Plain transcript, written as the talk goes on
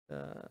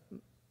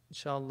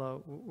inshallah,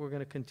 we're going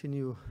to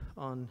continue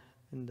on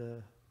in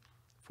the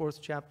 4th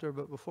chapter.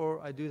 But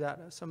before I do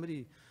that,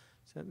 somebody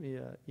sent me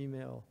an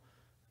email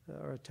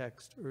or a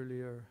text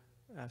earlier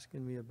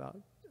asking me about,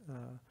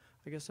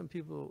 I guess some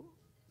people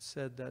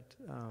said that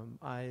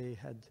I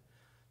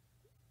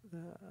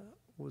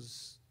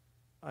was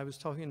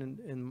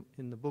talking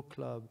in the book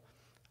club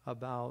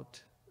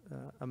about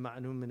a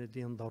ma'num min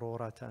ad-din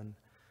daruratan,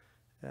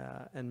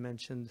 and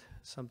mentioned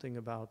something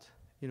about,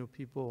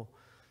 people,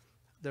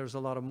 there's a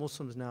lot of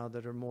Muslims now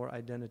that are more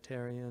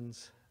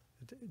identitarians.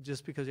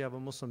 Just because you have a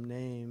Muslim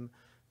name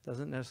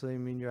doesn't necessarily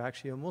mean you're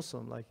actually a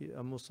Muslim. Like,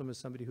 a Muslim is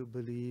somebody who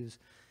believes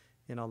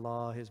in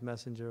Allah, His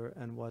Messenger,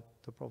 and what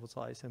the Prophet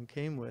ﷺ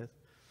came with.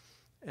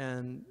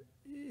 And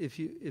if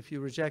you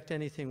reject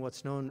anything,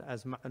 what's known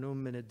as ma'num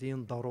min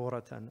ad-din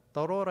daruratan.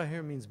 Darura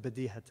here means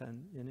badihatan.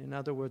 In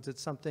other words,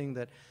 it's something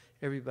that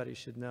everybody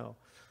should know.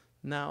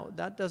 Now,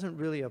 that doesn't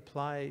really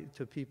apply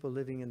to people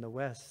living in the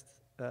West,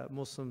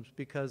 Muslims,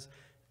 because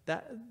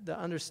the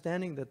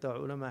understanding that the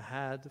ulama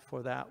had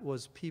for that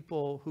was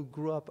people who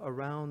grew up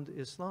around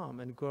Islam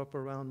and grew up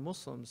around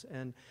Muslims.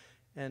 And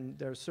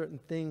there are certain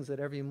things that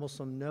every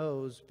Muslim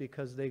knows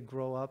because they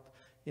grow up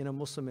in a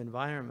Muslim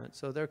environment.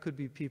 So there could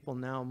be people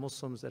now,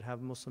 Muslims, that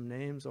have Muslim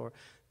names, or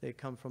they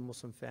come from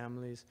Muslim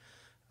families.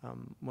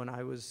 When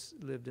I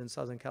lived in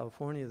Southern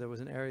California, there was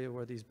an area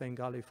where these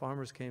Bengali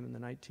farmers came in the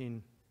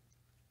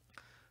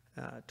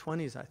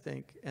 1920s, I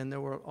think, and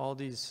there were all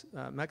these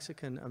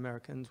Mexican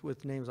Americans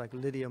with names like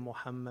Lydia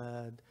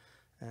Muhammad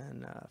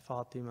and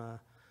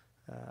Fatima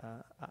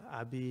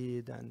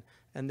Abid,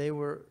 and they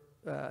were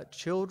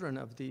children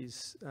of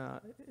these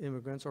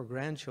immigrants or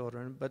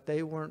grandchildren, but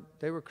they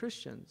were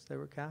Christians, they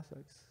were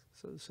Catholics.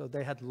 So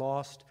they had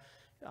lost,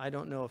 I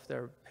don't know if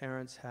their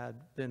parents had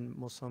been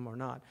Muslim or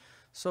not.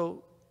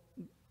 So,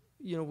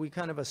 we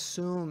kind of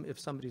assume if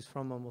somebody's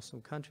from a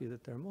Muslim country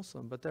that they're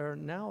Muslim, but there are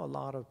now a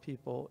lot of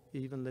people,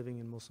 even living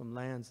in Muslim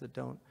lands, that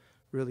don't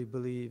really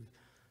believe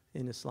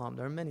in Islam.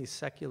 There are many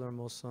secular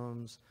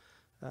Muslims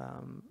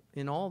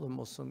in all the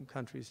Muslim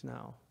countries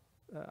now.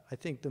 I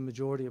think the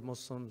majority of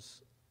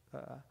Muslims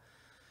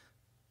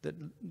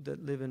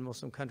that live in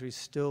Muslim countries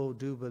still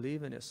do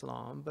believe in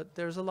Islam, but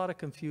there's a lot of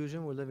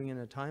confusion. We're living in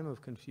a time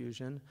of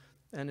confusion,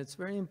 and it's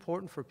very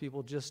important for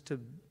people just to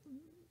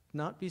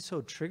not be so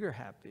trigger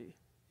happy.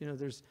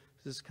 There's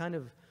this kind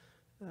of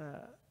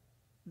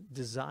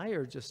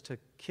desire just to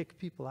kick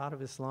people out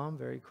of Islam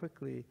very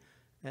quickly,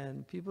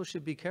 and people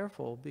should be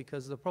careful,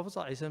 because the Prophet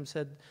ﷺ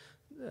said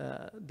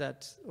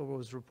that, or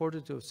was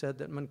reported to have said,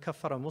 that man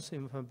kaffara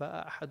muslim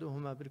faba'a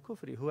ahaduhuma bil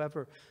kufri.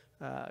 Whoever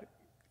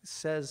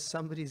says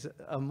somebody's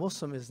a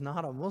Muslim is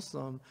not a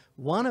Muslim,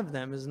 one of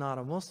them is not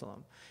a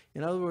Muslim.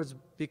 In other words,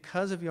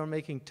 because of your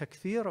making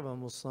takfir of a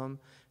Muslim,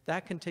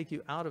 that can take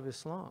you out of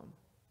Islam.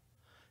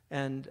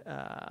 And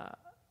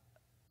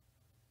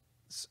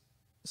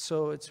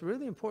so it's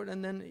really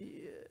important. And then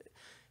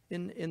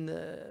in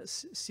the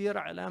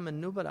Siyar A'lam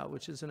al-Nubala,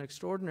 which is an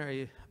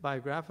extraordinary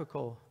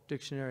biographical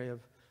dictionary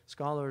of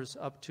scholars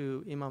up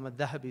to Imam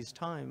al-Dhahabi's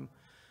time,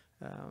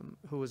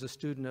 who was a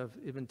student of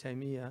Ibn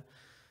Taymiyyah,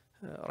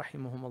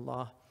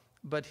 rahimahumullah.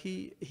 But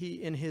he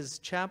in his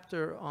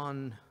chapter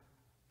on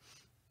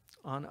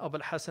Abu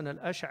al-Hasan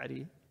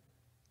al-Ash'ari,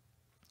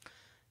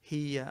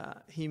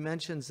 he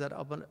mentions that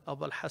Abu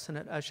al-Hasan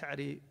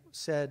al-Ash'ari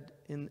said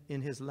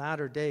in his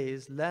latter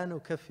days, لا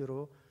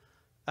نكفر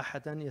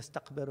أحدا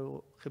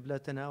يستقبل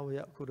قبلتنا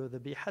ويأكل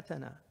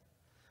ذبيحتنا.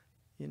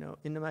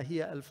 إنما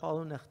هي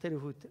ألفاظ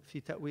نختلف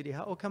في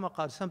تأويلها أو كما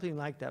قال, something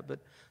like that, but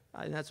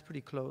that's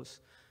pretty close.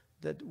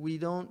 That we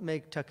don't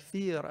make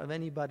takfir of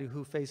anybody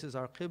who faces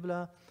our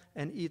qibla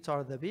and eats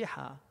our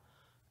dhabiha.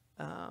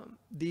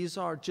 These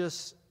are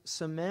just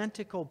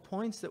semantical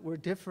points that we're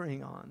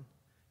differing on.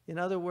 In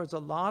other words, a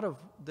lot of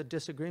the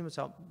disagreements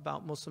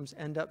about Muslims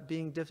end up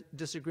being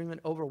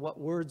disagreement over what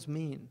words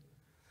mean.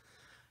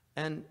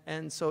 And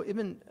so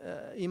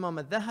Imam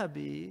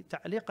al-Dhahabi,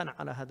 ta'liqan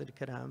ala hadha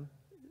al-kalam,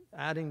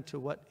 adding to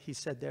what he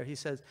said there, he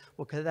says,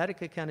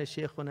 وَكَذَلِكَ كَانَ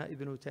شَيْخُنَا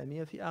ابْنُ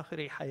تَيْمِيَّةَ فِي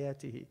آخِرِ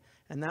حَيَاتِهِ.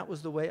 And that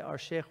was the way our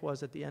sheikh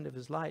was at the end of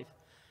his life.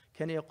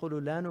 كَانَ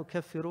يَقُولُ لَا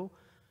نُكَفِّرُ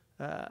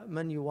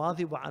مَنْ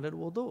يُوَاظِبُ عَلَى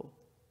الْوُضُوءِ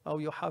أو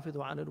يُحَافِظُ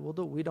عَلى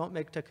الْوُضُوءِ. We don't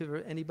make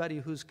takfir anybody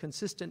who's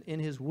consistent in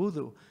his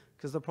wudu,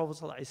 because the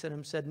Prophet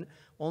ﷺ said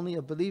only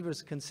a believer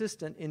is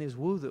consistent in his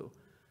wudu.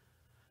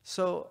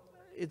 So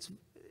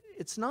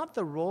it's not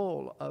the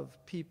role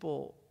of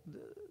people.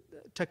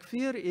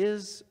 Takfir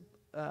is,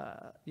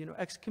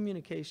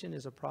 excommunication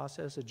is a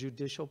process, a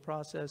judicial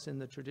process in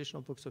the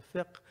traditional books of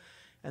fiqh,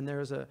 and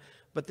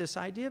but this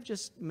idea of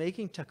just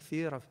making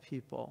takfir of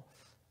people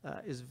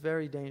is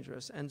very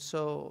dangerous. And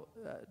so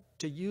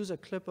to use a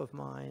clip of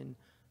mine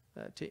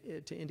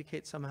to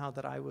indicate somehow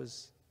that I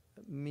was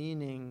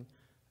meaning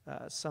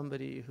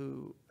somebody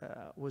who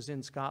was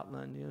in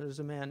Scotland. There's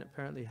a man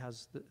apparently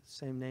has the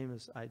same name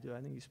as I do.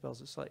 I think he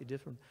spells it slightly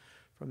different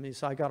from me.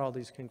 So I got all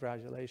these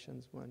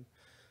congratulations when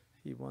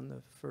he won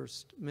the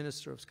first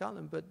Minister of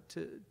Scotland. But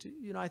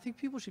I think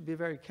people should be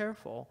very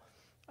careful.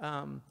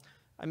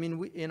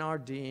 In our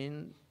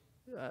deen,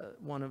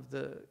 one of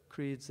the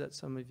creeds that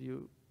some of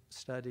you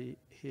study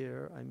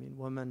here. I mean,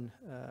 woman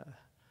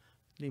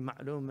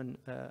لمعلوم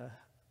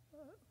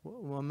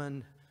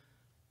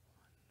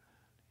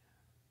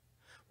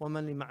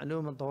ومن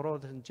لمعلوم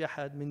ضرورة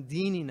جحد من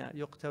ديننا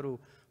يقتر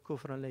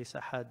كفرا ليس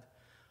حد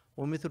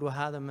ومثل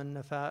هذا من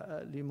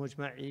نفى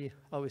لمجمعي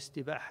أو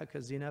استباحة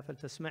كالزنا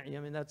فلتسمعي. I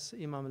mean, that's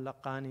Imam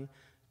al-Laqani,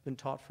 been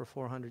taught for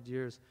 400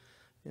 years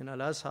in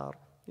Al-Azhar.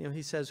 You know,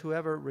 he says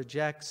whoever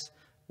rejects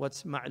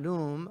what's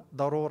ma'loom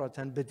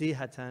daruratan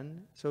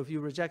badihatan, so if you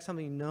reject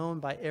something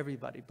known by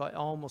everybody, by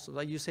all Muslims,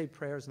 like you say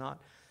prayer is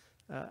not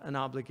an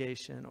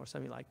obligation or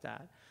something like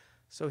that.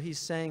 So he's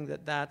saying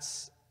that that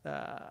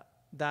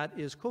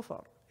is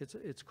kufr.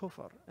 It's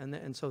kufr.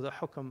 And so the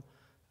hukm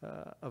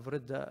of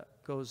ridda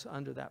goes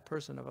under that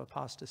person of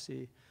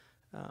apostasy.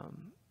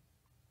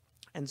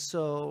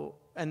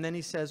 And then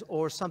he says,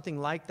 or something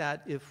like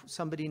that, if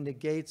somebody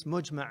negates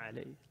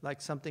mujma'ali, like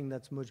something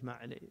that's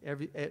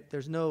mujma'ali,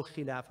 there's no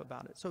khilaf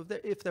about it. So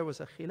if there was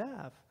a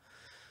khilaf,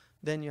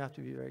 then you have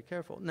to be very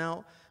careful.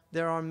 Now,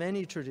 there are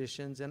many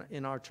traditions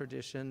in our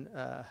tradition.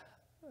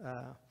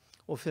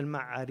 وفي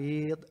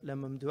المعاريض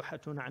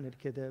لممدوحة عن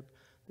الكذب.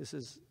 This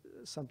is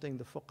something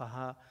the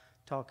fuqaha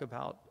talk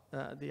about,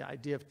 the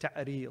idea of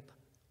ta'reed.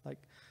 Like,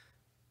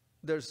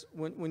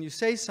 when you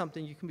say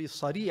something, you can be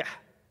sarih,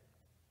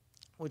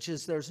 which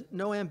is there's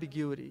no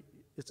ambiguity.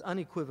 It's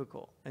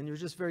unequivocal, and you're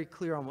just very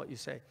clear on what you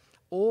say.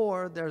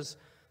 Or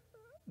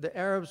the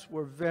Arabs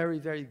were very,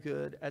 very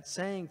good at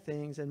saying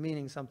things and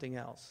meaning something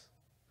else.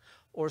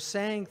 Or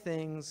saying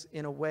things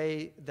in a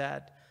way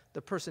that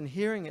the person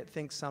hearing it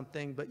thinks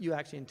something, but you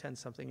actually intend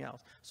something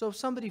else. So if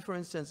somebody, for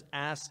instance,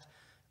 asked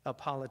a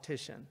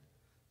politician,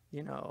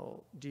 you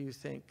know, do you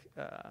think,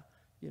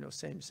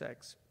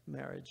 same-sex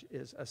marriage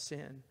is a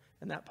sin?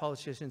 And that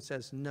politician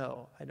says,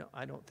 no,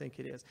 I don't think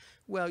it is.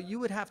 Well, you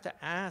would have to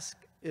ask,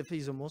 if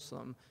he's a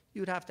Muslim,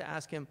 you would have to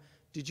ask him,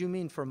 did you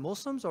mean for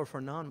Muslims or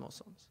for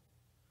non-Muslims?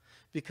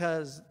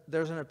 Because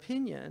there's an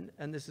opinion,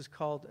 and this is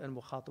called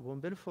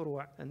al-mukhatabun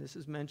bil-furu', and this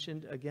is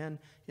mentioned again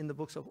in the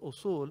books of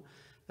usul.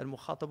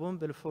 Al-mukhatabun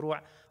bil-furu',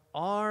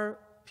 are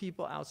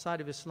people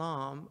outside of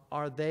Islam,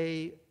 are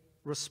they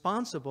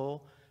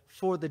responsible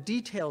for the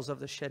details of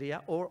the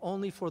Sharia or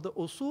only for the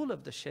usul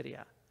of the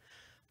Sharia?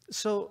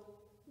 So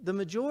the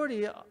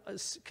majority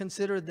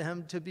consider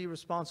them to be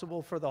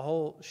responsible for the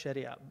whole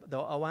Sharia, the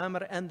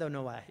awamir and the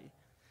nawahi.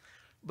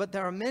 But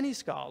there are many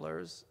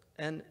scholars,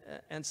 and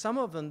some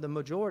of them, the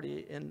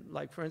majority,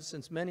 like for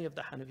instance, many of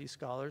the Hanafi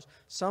scholars,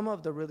 some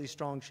of the really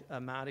strong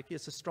Maliki,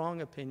 it's a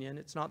strong opinion,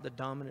 it's not the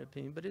dominant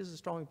opinion, but it is a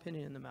strong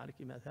opinion in the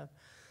Maliki madhab,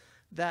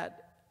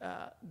 that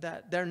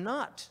they're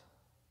not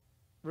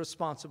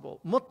responsible,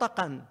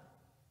 muttaqan.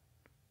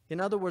 In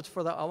other words,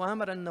 for the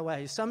awamir and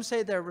nawahi. Some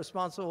say they're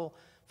responsible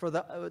for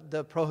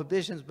the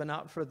prohibitions, but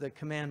not for the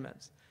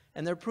commandments.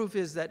 And their proof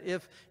is that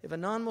if a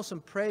non-Muslim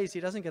prays, he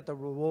doesn't get the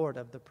reward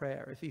of the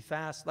prayer. If he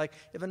fasts, like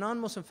if a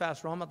non-Muslim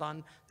fasts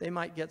Ramadan, they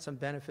might get some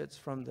benefits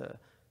from the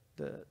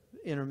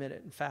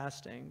intermittent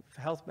fasting,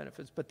 health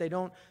benefits, but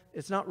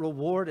it's not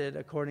rewarded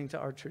according to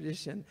our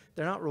tradition.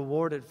 They're not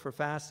rewarded for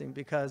fasting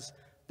because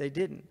they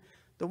didn't.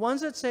 The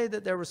ones that say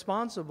that they're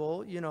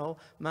responsible,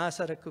 ما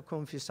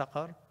سرككم في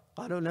سقر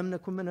قالوا لم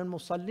نكن من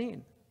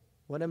المصلين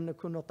ولم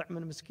نكن نطعم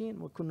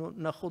المسكين وكنا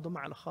نخوض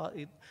مع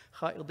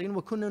الخائضين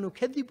وكنا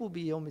نكذب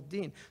بيوم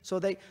الدين. So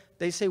they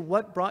say,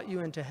 what brought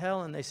you into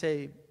hell? And they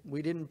say,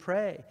 we didn't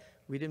pray,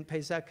 we didn't pay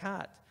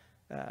zakat,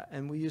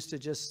 and we used to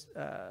just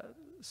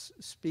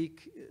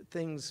speak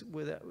things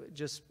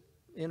just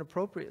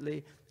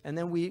inappropriately, and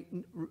then we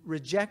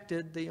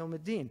rejected the Yawm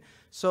ad-Din.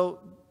 So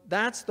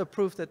that's the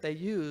proof that they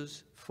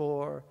use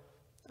for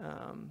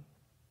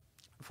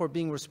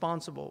being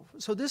responsible.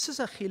 So this is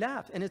a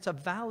khilaf, and it's a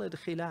valid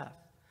khilaf.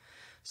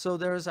 So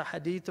there is a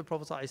hadith, the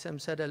Prophet ﷺ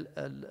said,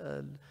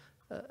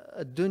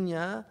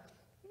 "Dunya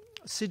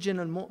sijin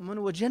al-mu'min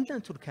wa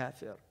jannatul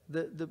kafir."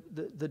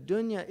 The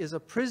dunya is a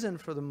prison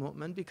for the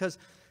mu'min because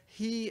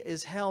he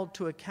is held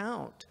to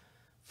account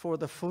for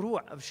the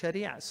furu' of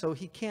sharia. So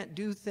he can't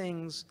do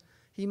things,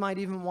 he might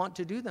even want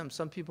to do them.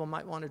 Some people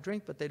might want to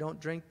drink, but they don't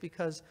drink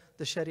because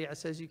the sharia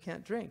says you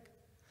can't drink.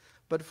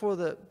 But for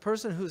the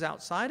person who's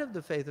outside of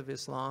the faith of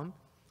Islam,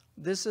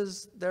 this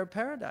is their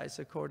paradise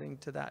according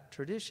to that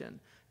tradition.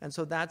 And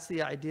so that's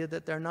the idea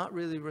that they're not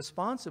really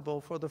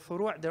responsible for the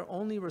furu', they're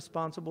only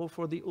responsible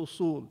for the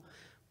usul,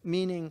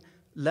 meaning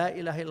La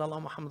ilaha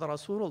illallah Muhammad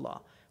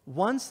Rasulullah.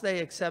 Once they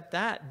accept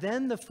that,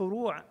 then the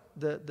furu',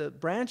 the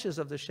branches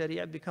of the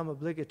Sharia become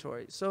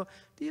obligatory. So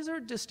these are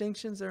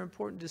distinctions, they're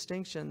important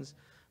distinctions.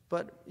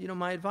 But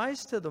my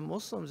advice to the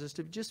Muslims is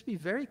to just be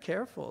very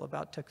careful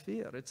about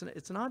takfir.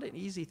 It's not an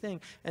easy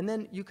thing. And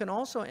then you can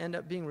also end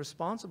up being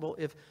responsible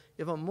if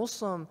a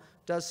Muslim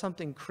does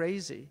something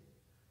crazy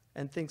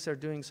and thinks they're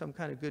doing some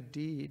kind of good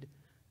deed,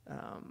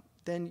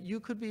 then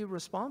you could be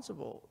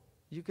responsible.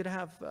 You could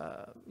have,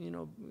 la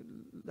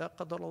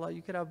qadar Allah,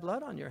 you could have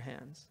blood on your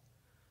hands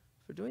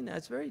for doing that.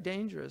 It's very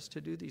dangerous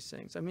to do these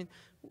things. I mean,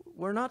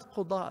 we're not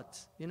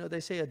qudat. They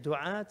say a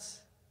du'at,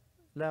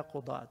 la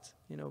qudat.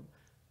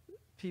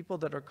 people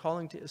that are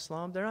calling to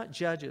Islam, they're not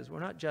judges.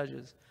 We're not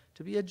judges.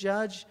 To be a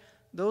judge,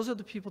 those are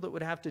the people that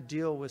would have to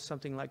deal with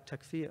something like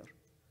takfir.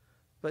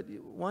 But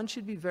one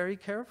should be very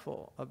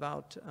careful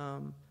about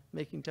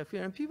making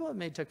takfir. And people have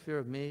made takfir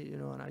of me, you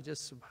know, and I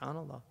just,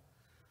 subhanAllah.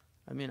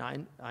 I mean,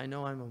 I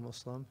know I'm a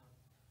Muslim.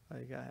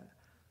 Like,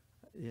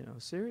 you know,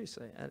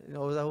 seriously. And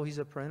although he's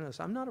a perennialist,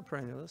 I'm not a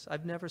perennialist.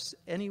 I've never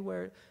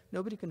anywhere,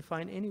 nobody can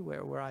find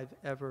anywhere where I've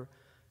ever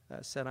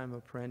said I'm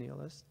a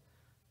perennialist.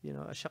 You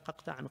know,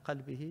 أشققت عن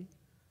قلبه.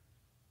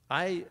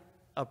 I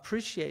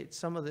appreciate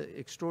some of the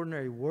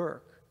extraordinary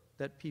work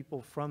that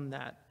people from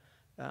that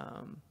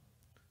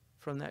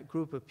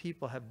group of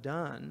people have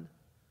done,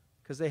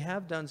 because they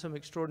have done some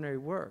extraordinary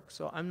work.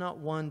 So I'm not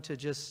one to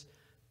just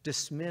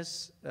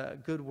dismiss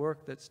good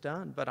work that's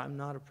done, but I'm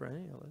not a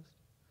perennialist.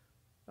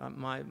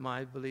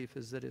 My belief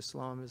is that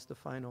Islam is the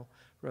final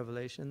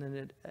revelation,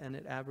 and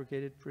it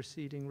abrogated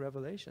preceding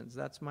revelations.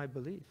 That's my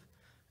belief.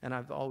 And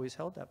I've always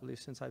held that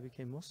belief since I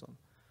became Muslim.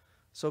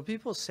 So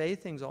people say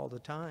things all the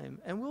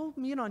time, and we'll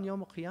meet on Yawm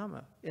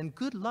al-Qiyamah, and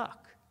good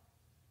luck.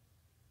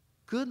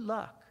 Good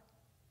luck.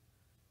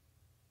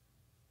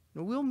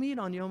 We'll meet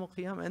on Yawm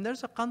al-Qiyamah, and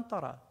there's a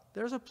qantara.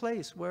 There's a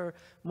place where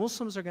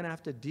Muslims are going to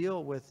have to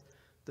deal with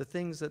the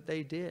things that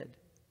they did.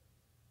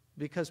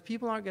 Because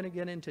people aren't going to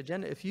get into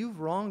Jannah. If you've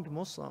wronged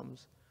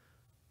Muslims,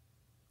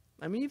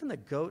 I mean, even the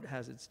goat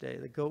has its day.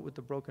 The goat with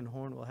the broken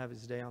horn will have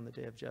his day on the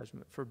Day of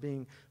Judgment for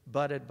being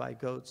butted by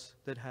goats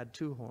that had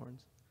 2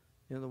 horns.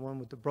 You know, the one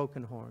with the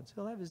broken horns.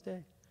 He'll have his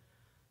day.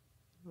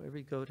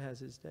 Every goat has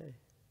his day.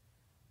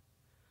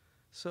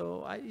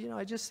 So,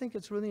 I just think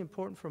it's really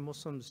important for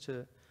Muslims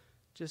to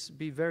just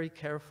be very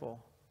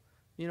careful.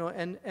 You know,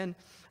 and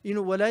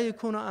وَلَا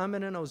يَكُونَ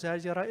آمِنًا أَوْ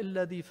زَاجِرًا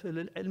إِلَّا ذِي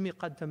فِي الْعِلْمِ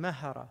قَدْ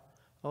تَمَهَّرَ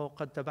أو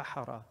قد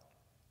تبحر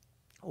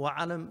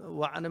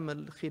وعلم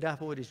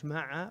الخلاف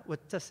والإجماع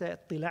واتسع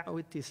اطلاع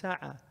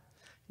واتساع.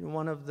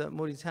 One of the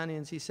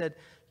Mauritanians, he said,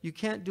 you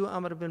can't do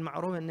Amr bil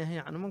Ma'ruf and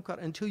Nahy an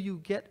Munkar until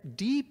you get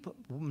deep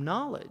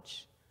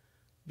knowledge,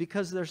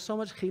 because there's so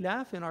much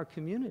khilaf in our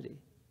community.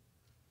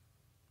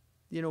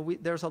 You know,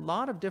 there's a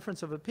lot of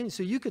difference of opinion.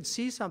 So you could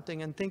see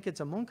something and think it's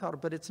a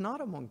munkar, but it's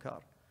not a munkar.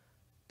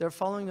 They're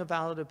following a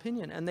valid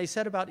opinion. And they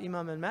said about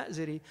Imam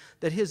al-Ma'ziri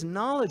that his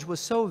knowledge was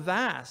so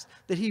vast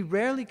that he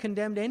rarely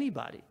condemned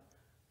anybody,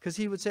 because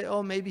he would say,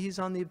 oh, maybe he's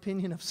on the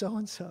opinion of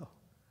so-and-so.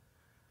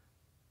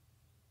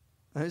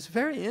 And it's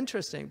very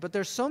interesting. But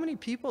there's so many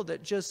people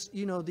that just,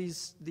 you know,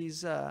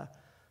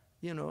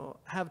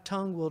 have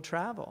tongue will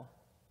travel.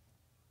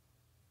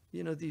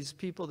 You know, these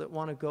people that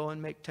want to go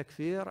and make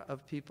takfir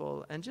of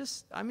people. And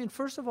just, I mean,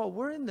 first of all,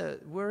 we're in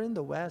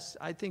the West.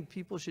 I think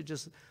people should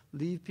just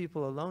leave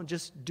people alone.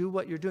 Just do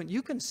what you're doing.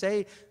 You can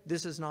say,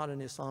 this is not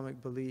an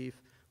Islamic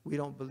belief. We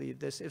don't believe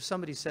this. If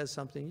somebody says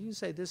something, you can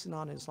say, this is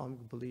not an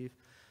Islamic belief,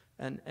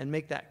 and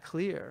make that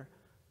clear.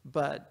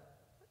 But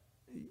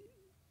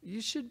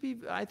you should be,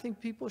 I think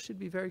people should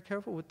be very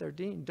careful with their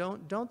deen.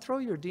 Don't throw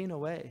your deen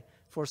away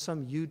for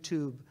some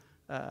YouTube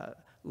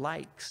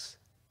likes,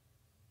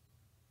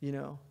 you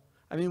know.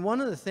 I mean,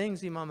 one of the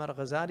things Imam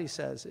al-Ghazali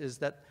says is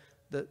that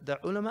the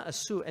ulama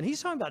as-su, and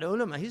he's talking about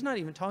ulama, he's not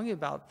even talking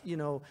about, you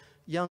know, young